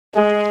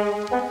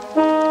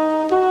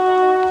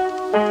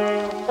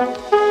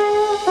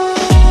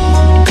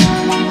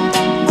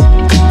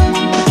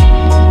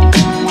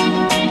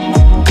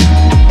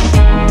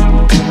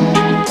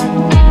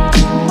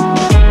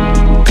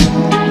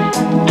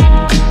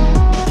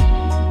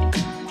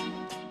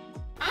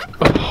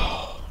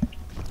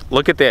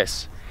Look at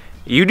this.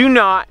 You do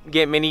not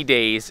get many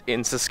days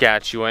in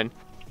Saskatchewan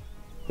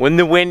when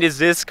the wind is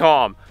this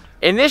calm.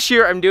 And this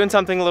year I'm doing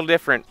something a little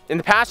different. In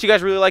the past, you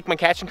guys really like my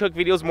catch and cook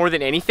videos more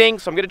than anything,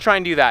 so I'm gonna try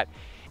and do that.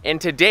 And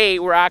today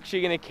we're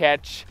actually gonna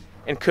catch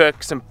and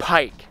cook some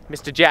pike.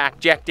 Mr.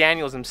 Jack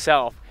Daniels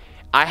himself.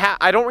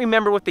 I don't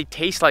remember what they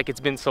taste like, it's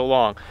been so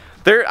long.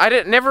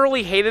 I never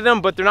really hated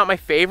them, but they're not my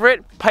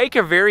favorite. Pike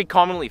are very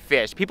commonly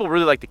fished. People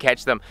really like to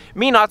catch them.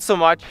 Me, not so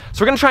much.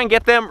 So we're gonna try and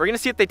get them. We're gonna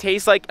see what they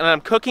taste like, and I'm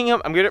cooking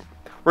them.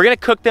 We're gonna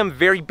cook them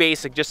very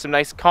basic, just some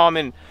nice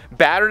common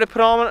batter to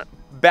put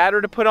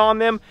on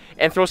them,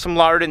 and throw some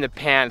lard in the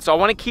pan. So I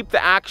wanna keep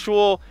the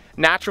actual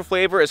natural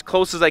flavor as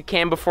close as I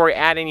can before I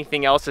add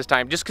anything else this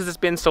time, just because it's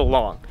been so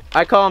long.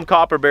 I call them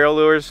copper barrel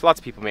lures. Lots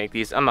of people make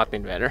these. I'm not the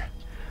inventor.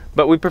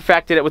 But we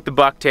perfected it with the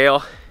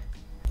bucktail.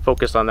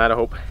 Focus on that, I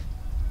hope.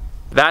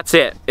 That's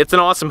it. It's an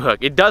awesome hook.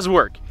 It does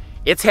work.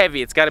 It's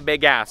heavy. It's got a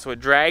big ass, so it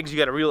drags. You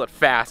gotta reel it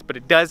fast, but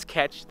it does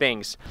catch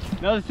things.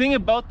 Now the thing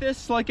about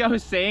this, like I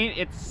was saying,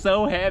 it's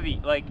so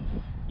heavy. Like,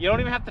 you don't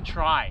even have to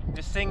try.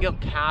 This thing will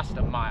cast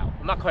a mile.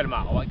 Well, not quite a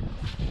mile, like.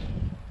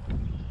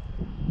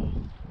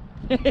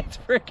 It's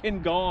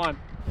freaking gone.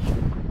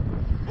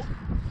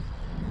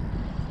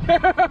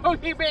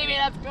 Okay, baby,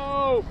 let's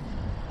go.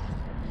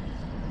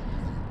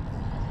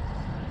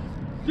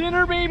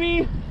 Dinner,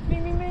 baby.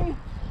 Ding, ding, ding.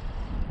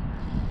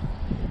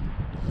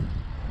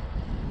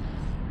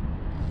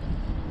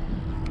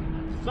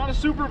 It's not a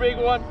super big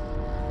one.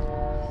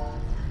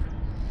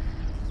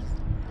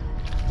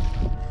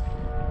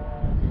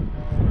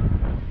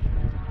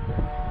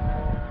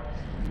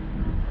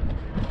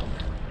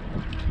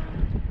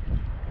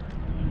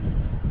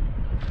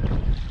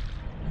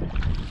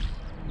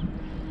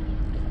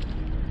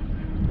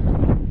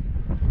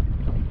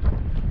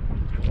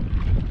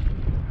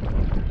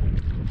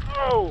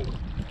 Oh!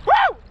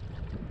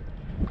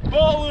 Woo!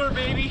 Ball lure,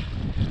 baby.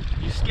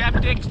 You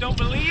skeptics don't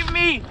believe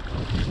me.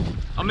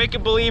 I'll make a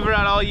believer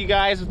out of all you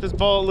guys with this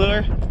bullet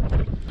lure.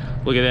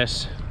 Look at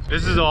this.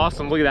 This is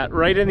awesome. Look at that,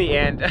 right in the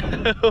end.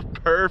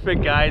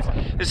 Perfect, guys.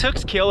 This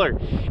hook's killer.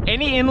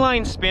 Any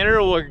inline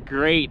spinner will work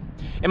great.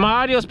 And my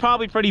audio is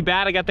probably pretty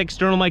bad. I got the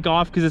external mic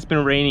off because it's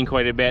been raining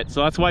quite a bit.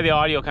 So that's why the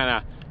audio kind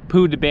of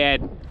pooed to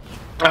bed.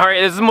 All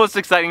right, this is the most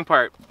exciting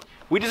part.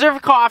 We deserve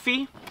a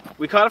coffee.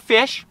 We caught a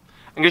fish.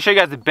 I'm gonna show you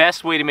guys the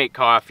best way to make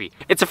coffee.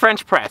 It's a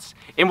French press.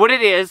 And what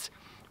it is,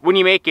 when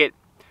you make it,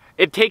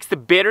 it takes the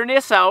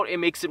bitterness out, it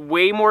makes it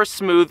way more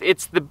smooth.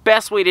 It's the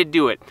best way to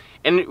do it.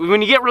 And when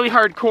you get really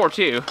hardcore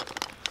too,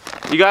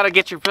 you gotta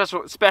get your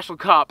special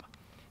cup.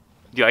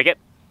 Do you like it?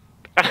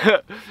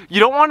 You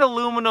don't want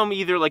aluminum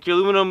either, like your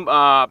aluminum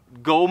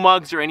go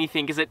mugs or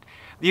anything, because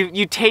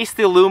you taste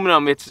the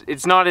aluminum,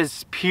 it's not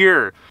as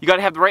pure. You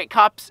gotta have the right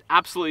cups,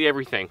 absolutely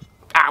everything.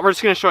 We're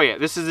just gonna show you.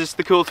 This is just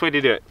the coolest way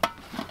to do it.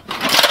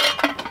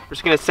 We're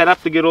just gonna set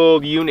up the good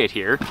old unit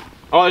here.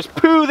 Oh, there's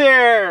poo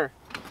there!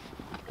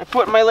 I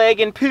put my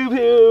leg in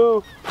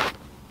poo-poo.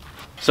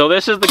 So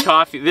this is the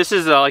coffee. This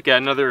is like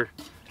another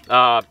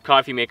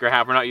coffee maker I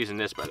have. We're not using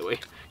this, by the way.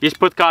 You just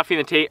put the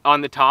coffee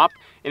on the top,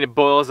 and it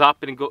boils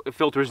up and it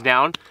filters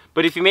down.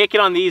 But if you make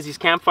it on these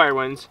campfire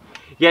ones,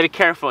 you gotta be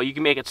careful. You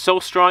can make it so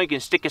strong, you can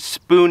stick a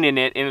spoon in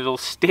it and it'll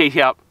stay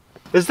up.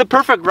 This is the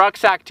perfect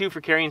rucksack too for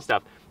carrying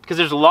stuff, because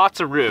there's lots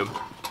of room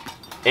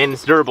and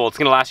it's durable. It's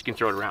gonna last, you can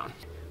throw it around.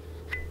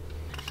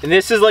 And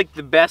this is like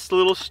the best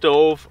little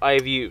stove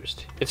I've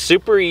used. It's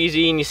super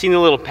easy, and you see the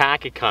little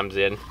pack it comes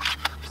in.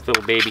 This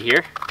little baby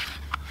here.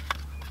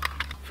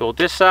 Fill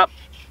this up.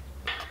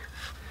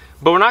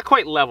 But we're not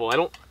quite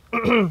level.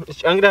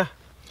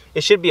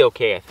 It should be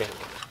okay, I think.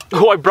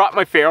 Oh, I brought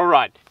my ferro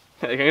rod.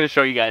 I'm gonna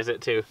show you guys it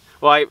too.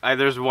 Well,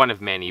 there's one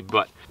of many,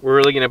 but we're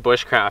really gonna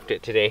bushcraft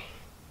it today.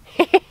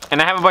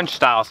 And I have a bunch of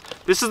styles.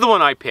 This is the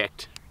one I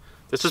picked.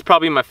 This is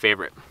probably my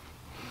favorite.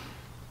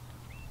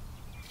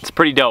 It's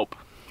pretty dope.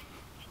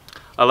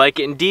 I like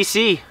it in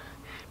DC.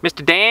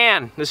 Mr.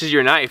 Dan, this is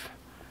your knife.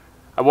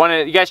 I won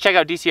it. You guys check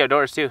out DC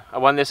Outdoors too. I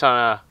won this on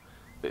a.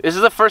 This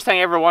is the first thing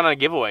I ever won on a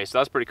giveaway, so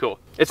that's pretty cool.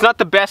 It's not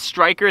the best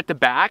striker at the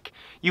back.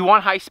 You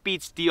want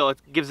high-speed steel. It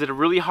gives it a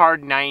really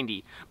hard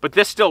 90, but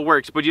this still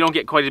works. But you don't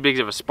get quite as big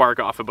of a spark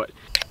off of it.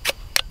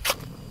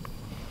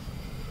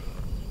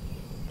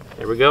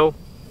 There we go.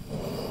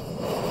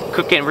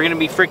 Cooking. We're gonna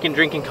be freaking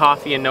drinking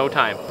coffee in no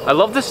time. I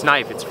love this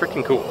knife. It's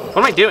freaking cool. What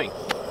am I doing?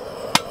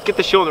 Let's get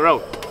the show on the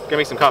road. Gotta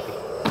make some coffee.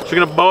 So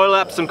we're gonna boil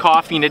up some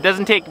coffee, and it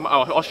doesn't take, oh,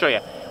 I'll show you.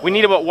 We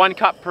need about 1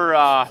 cup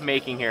per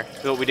making here.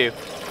 That's what we do.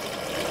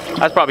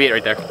 That's probably it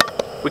right there.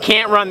 We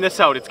can't run this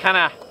out. It's kind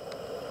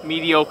of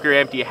mediocre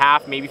empty,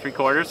 half, maybe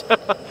 3/4.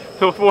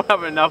 So we won't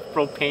have enough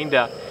propane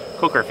to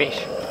cook our fish.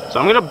 So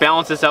I'm gonna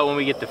balance this out when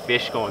we get the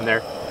fish going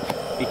there,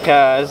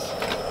 because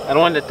I don't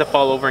want it to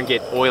fall over and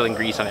get oil and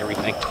grease on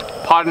everything.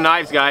 Pot of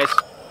knives, guys.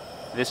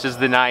 This is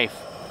the knife.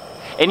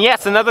 And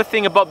yes, another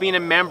thing about being a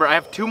member, I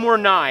have 2 more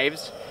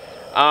knives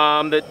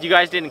that you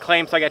guys didn't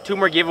claim, so I got 2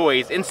 more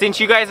giveaways. And since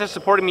you guys are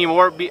supporting me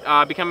more,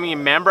 becoming a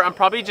member, I'm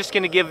probably just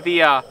gonna give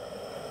the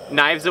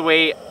knives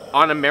away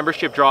on a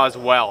membership draw as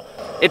well.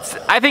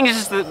 I think it's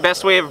just the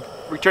best way of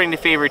returning the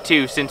favor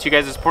too, since you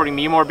guys are supporting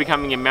me more,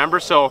 becoming a member,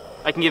 so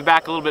I can give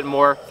back a little bit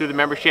more through the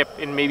membership,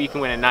 and maybe you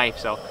can win a knife.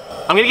 So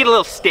I'm gonna get a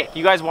little stick.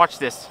 You guys watch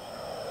this.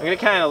 I'm gonna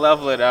kind of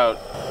level it out.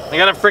 I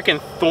got a freaking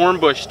thorn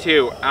bush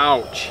too.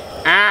 Ouch.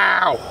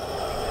 Ow.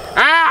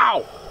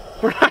 Ow.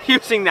 We're not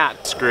using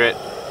that. Screw it.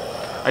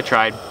 I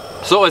tried.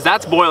 So as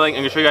that's boiling,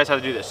 I'm gonna show you guys how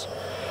to do this.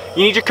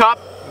 You need your cup.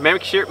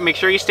 Make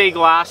sure you stay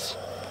glass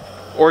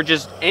or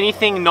just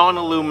anything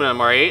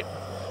non-aluminum, all right?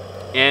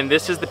 And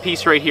this is the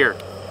piece right here,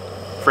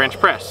 French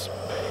press.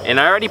 And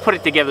I already put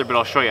it together, but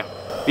I'll show you.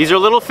 These are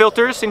little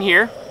filters in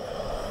here.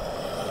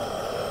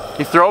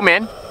 You throw them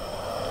in.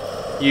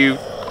 You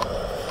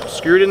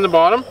screw it in the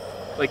bottom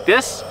like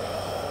this,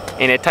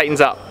 and it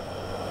tightens up.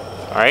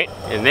 All right,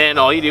 and then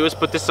all you do is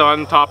put this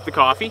on top of the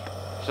coffee,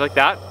 just like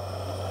that.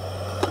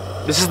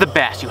 This is the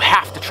best. You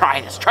have to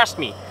try this. Trust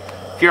me.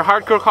 If you're a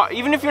hardcore,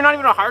 even if you're not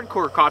even a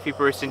hardcore coffee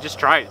person, just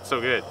try it. It's so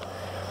good.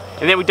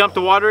 And then we dump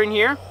the water in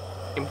here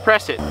and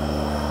press it,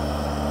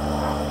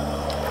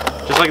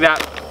 just like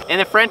that. And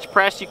the French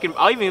press,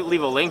 I'll even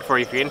leave a link for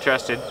you if you're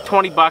interested.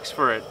 20 bucks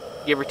for it,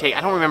 give or take.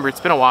 I don't remember. It's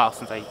been a while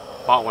since I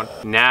bought one.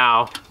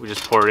 Now we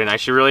just pour it in. I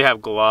should really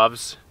have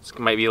gloves. This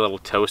might be a little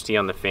toasty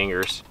on the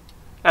fingers.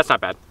 That's not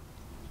bad.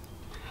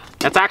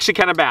 That's actually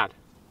kind of bad.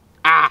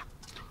 Ah.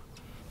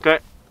 Okay.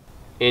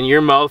 And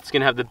your mouth's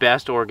gonna have the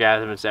best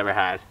orgasm it's ever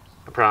had.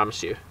 I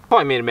promise you. Oh,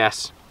 I made a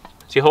mess.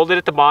 So you hold it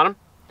at the bottom.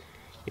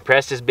 You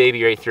press this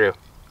baby right through. And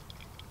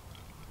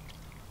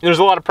there's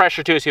a lot of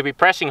pressure too, so you'll be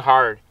pressing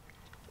hard.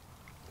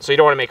 So you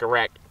don't want to make a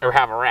wreck or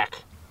have a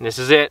wreck. And this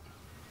is it.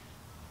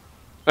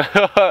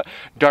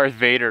 Darth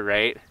Vader,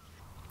 right?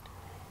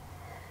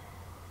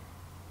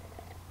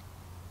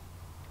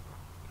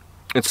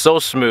 It's so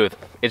smooth.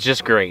 It's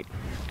just great.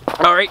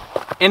 All right,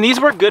 and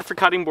these work good for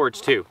cutting boards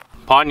too.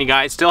 Pardon you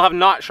guys, still have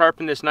not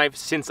sharpened this knife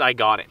since I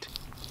got it.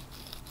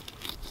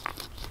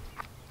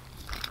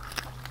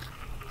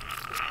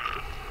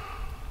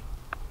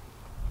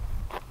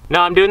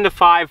 Now I'm doing the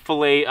 5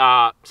 fillet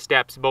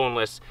steps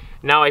boneless.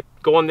 Now I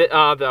go on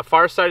the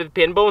far side of the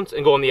pin bones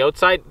and go on the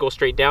outside, go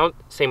straight down.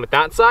 Same with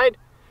that side.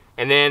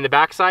 And then the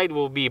back side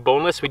will be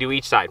boneless. We do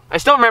each side. I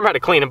still remember how to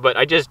clean them, but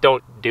I just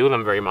don't do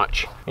them very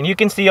much. And you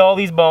can see all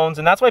these bones,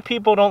 and that's why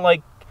people don't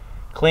like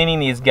cleaning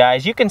these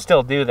guys. You can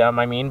still do them,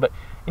 I mean,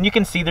 and you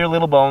can see their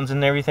little bones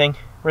and everything,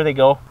 where they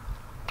go.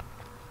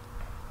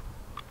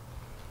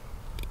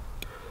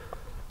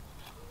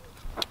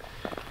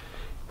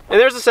 And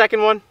there's the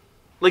second one.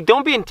 Like,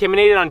 don't be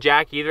intimidated on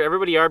Jack either.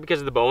 Everybody are because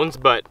of the bones,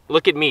 but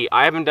look at me.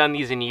 I haven't done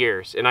these in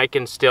years, and I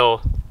can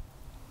still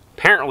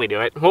apparently do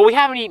it. Well, we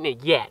haven't eaten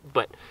it yet,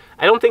 but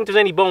I don't think there's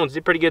any bones.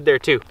 Did pretty good there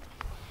too.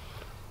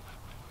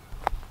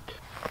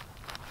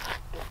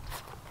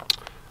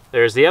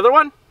 There's the other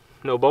one.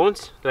 No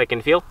bones that I can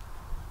feel.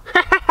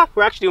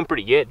 We're actually doing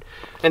pretty good.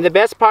 And the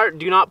best part,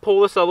 do not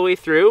pull this all the way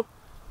through.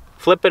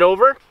 Flip it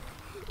over.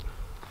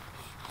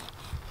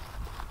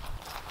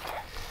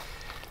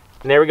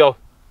 And there we go.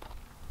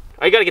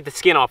 I gotta get the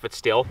skin off it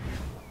still.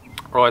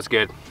 Oh, it's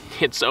good.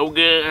 It's so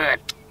good.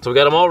 So we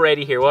got them all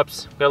ready here.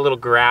 Whoops, got a little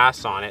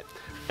grass on it.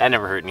 That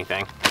never hurt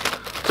anything.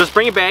 So let's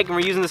bring it back, and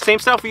we're using the same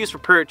stuff we use for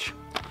perch.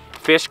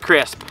 Fish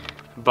Crisp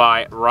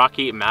by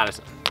Rocky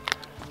Madison.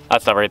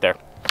 That stuff right there.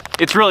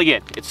 It's really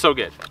good. It's so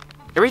good.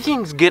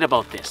 Everything's good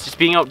about this. Just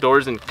being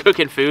outdoors and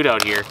cooking food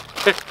out here.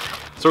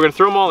 So we're gonna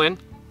throw them all in.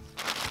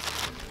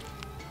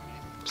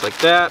 Just like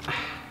that.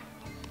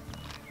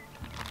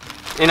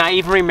 And I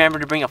even remember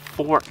to bring a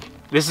fork.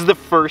 This is the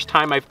first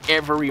time I've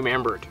ever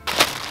remembered.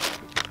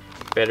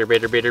 Bitter,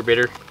 bitter, bitter,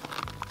 bitter.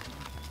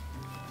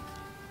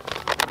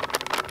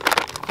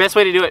 Best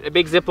way to do it, a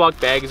big Ziploc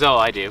bag is all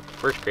I do.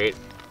 Works great.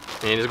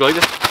 And you just go like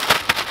this.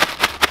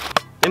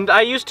 And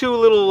I used 2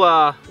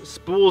 little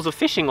spools of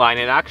fishing line,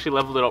 and it actually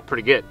leveled it out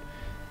pretty good.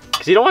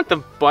 Because you don't want the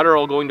butter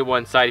all going to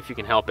one side if you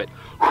can help it.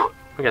 Whew,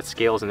 I got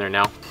scales in there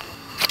now.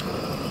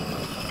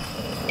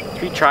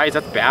 3 tries,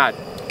 that's bad.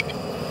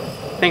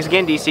 Thanks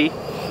again, DC.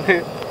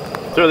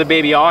 Throw the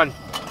baby on.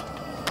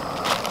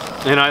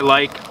 And I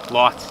like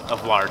lots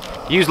of lard.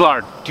 Use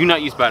lard, do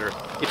not use butter.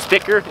 It's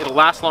thicker, it'll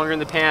last longer in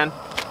the pan.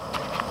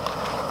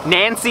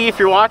 Nancy, if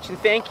you're watching,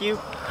 thank you.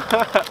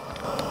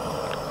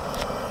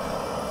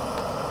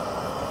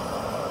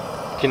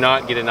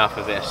 Cannot get enough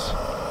of this.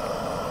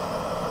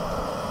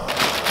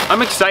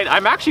 I'm excited.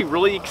 I'm actually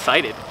really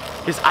excited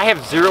because I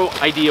have 0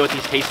 idea what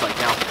these taste like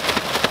now.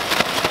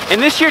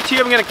 And this year too,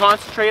 I'm gonna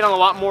concentrate on a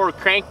lot more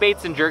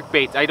crankbaits and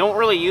jerkbaits. I don't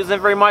really use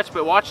them very much,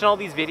 but watching all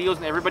these videos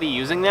and everybody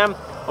using them,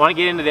 I wanna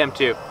get into them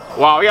too.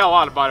 Wow, we got a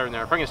lot of butter in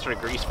there. I'm probably gonna start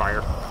a grease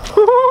fire.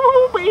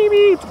 Woo,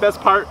 baby, it's the best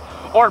part.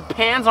 Our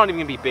pan's not even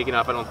gonna be big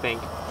enough, I don't think.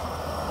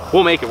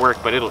 We'll make it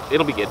work, but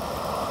it'll be good.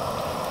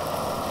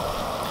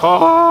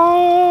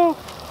 Oh,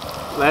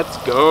 let's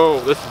go.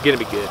 This is gonna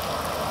be good.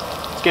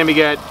 It's gonna be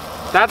good.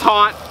 That's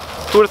hot.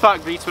 Who would have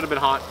thought grease would have been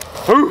hot?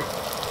 Whew.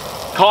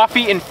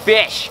 Coffee and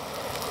fish.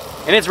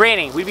 And it's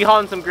raining. We'd be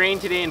hauling some grain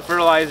today and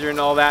fertilizer and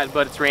all that,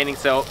 but it's raining,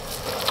 so.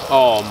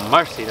 Oh,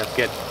 mercy, that's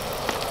good.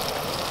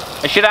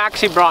 I should have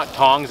actually brought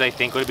tongs, I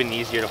think. Would have been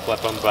easier to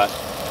flip them, but.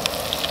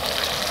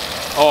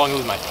 Oh, I'm gonna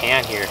lose my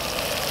pan here.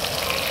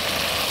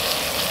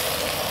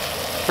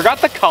 Forgot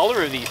the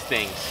color of these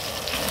things.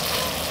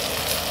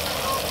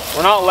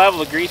 We're not level,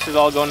 the grease is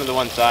all going to the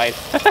one side.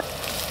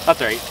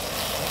 That's right.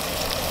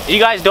 You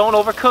guys don't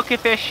overcook your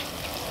fish.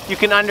 You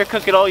can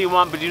undercook it all you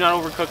want, but do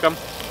not overcook them.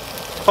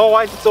 Oh,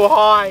 why is it so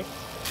high?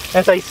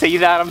 As I say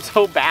that, I'm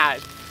so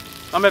bad.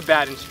 I'm a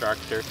bad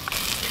instructor.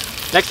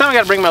 Next time I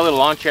gotta bring my little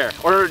lawn chair,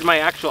 or my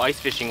actual ice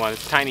fishing one.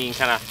 It's tiny and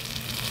kind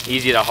of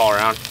easy to haul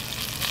around.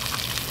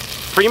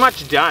 Pretty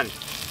much done.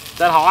 Is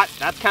that hot?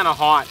 That's kind of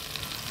hot.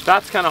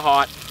 That's kind of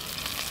hot.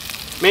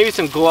 Maybe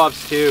some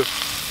gloves too.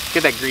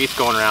 Get that grease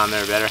going around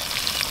there better.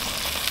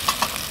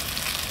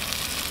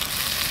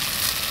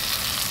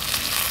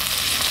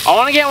 I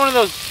want to get one of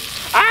those.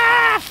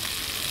 Ah!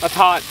 That's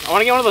hot. I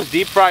want to get one of those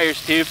deep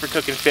fryers too for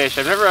cooking fish.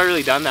 I've never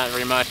really done that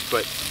very much,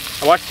 but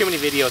I watch too many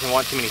videos and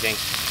want too many things.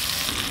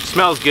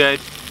 Smells good.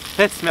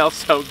 It smells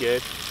so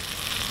good.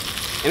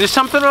 And there's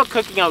something about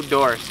cooking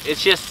outdoors.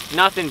 It's just,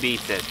 nothing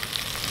beats it.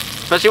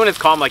 Especially when it's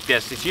calm like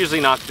this. It's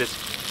usually not this,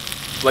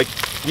 like,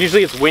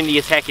 usually it's windy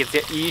as heck. You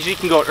usually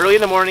can go early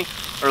in the morning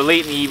or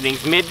late in the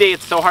evenings. Midday,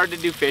 it's so hard to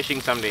do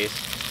fishing some days.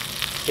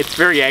 It's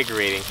very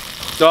aggravating.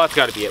 So that's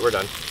gotta be it, we're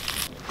done.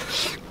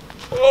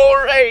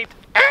 All right.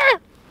 Ah!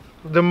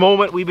 The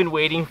moment we've been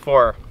waiting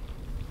for.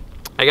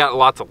 I got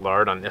lots of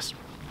lard on this.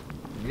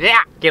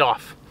 Yeah, get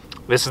off.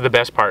 This is the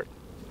best part.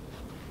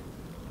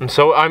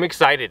 I'm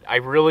excited. I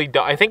really do.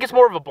 I think it's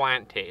more of a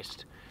bland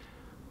taste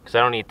because I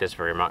don't eat this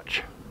very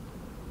much.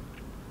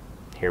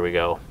 Here we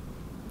go.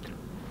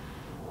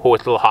 Oh,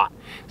 it's a little hot.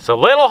 It's a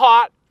little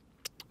hot.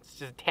 It's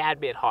just a tad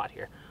bit hot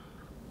here.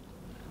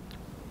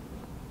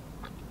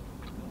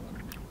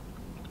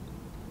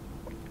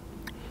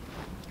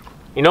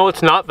 You know,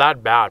 it's not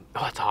that bad.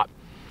 Oh, it's hot.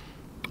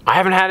 I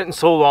haven't had it in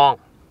so long.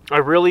 I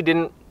really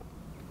didn't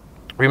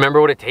remember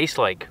what it tastes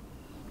like.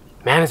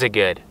 Man, is it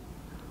good.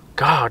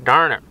 God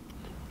darn it.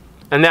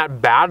 And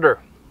that batter.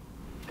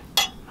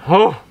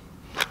 Oh,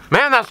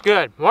 man, that's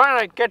good. Why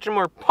don't I catch some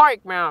more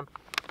pike, man?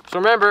 So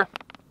remember,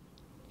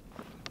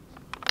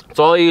 that's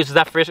all I use is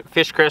that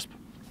fish crisp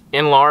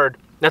in lard.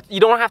 You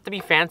don't have to be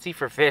fancy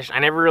for fish. I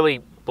never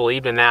really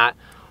believed in that.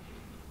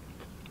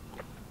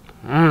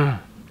 And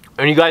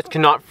you guys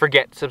cannot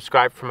forget to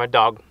subscribe for my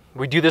dog.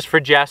 We do this for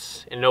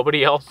Jess and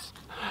nobody else.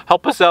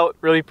 Help us out,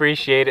 really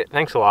appreciate it.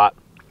 Thanks a lot.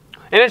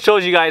 And it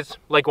shows you guys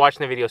like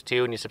watching the videos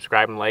too and you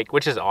subscribe and like,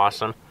 which is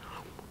awesome.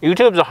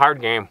 YouTube's a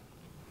hard game.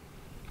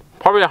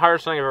 Probably the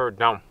hardest thing I've ever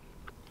done.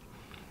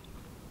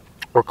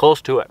 We're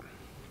close to it.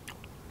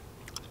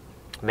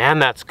 Man,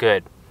 that's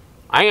good.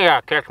 I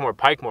gotta catch more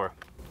pike more.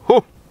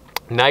 Whew.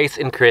 Nice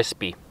and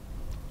crispy.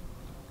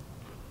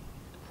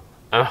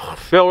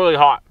 Still really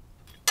hot.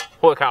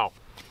 Holy cow.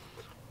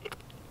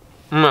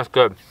 That's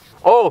good.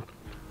 Oh,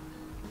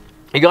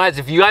 you guys,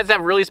 if you guys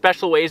have really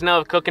special ways now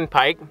of cooking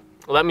pike,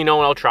 let me know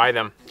and I'll try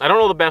them. I don't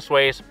know the best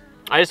ways.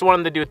 I just want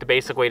them to do it the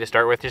basic way to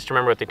start with, just to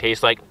remember what they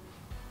taste like.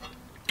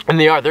 And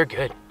they're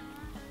good.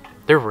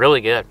 They're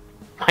really good.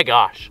 My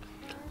gosh.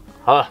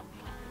 I'm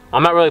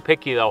not really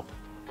picky though.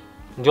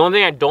 The only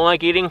thing I don't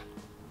like eating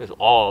is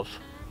olives.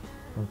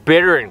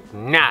 Bitter and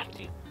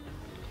nasty.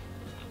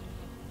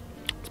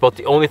 It's about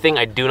the only thing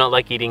I do not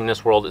like eating in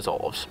this world is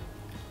olives.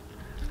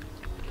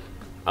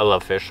 I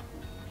love fish.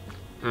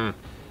 Oh,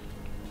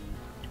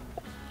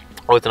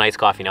 it's an iced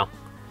coffee now.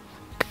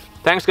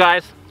 Thanks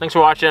guys. Thanks for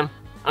watching.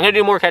 I'm gonna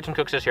do more catch and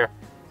cooks this year.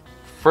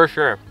 For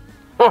sure.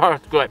 Oh,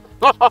 it's good.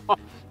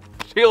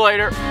 See you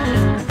later.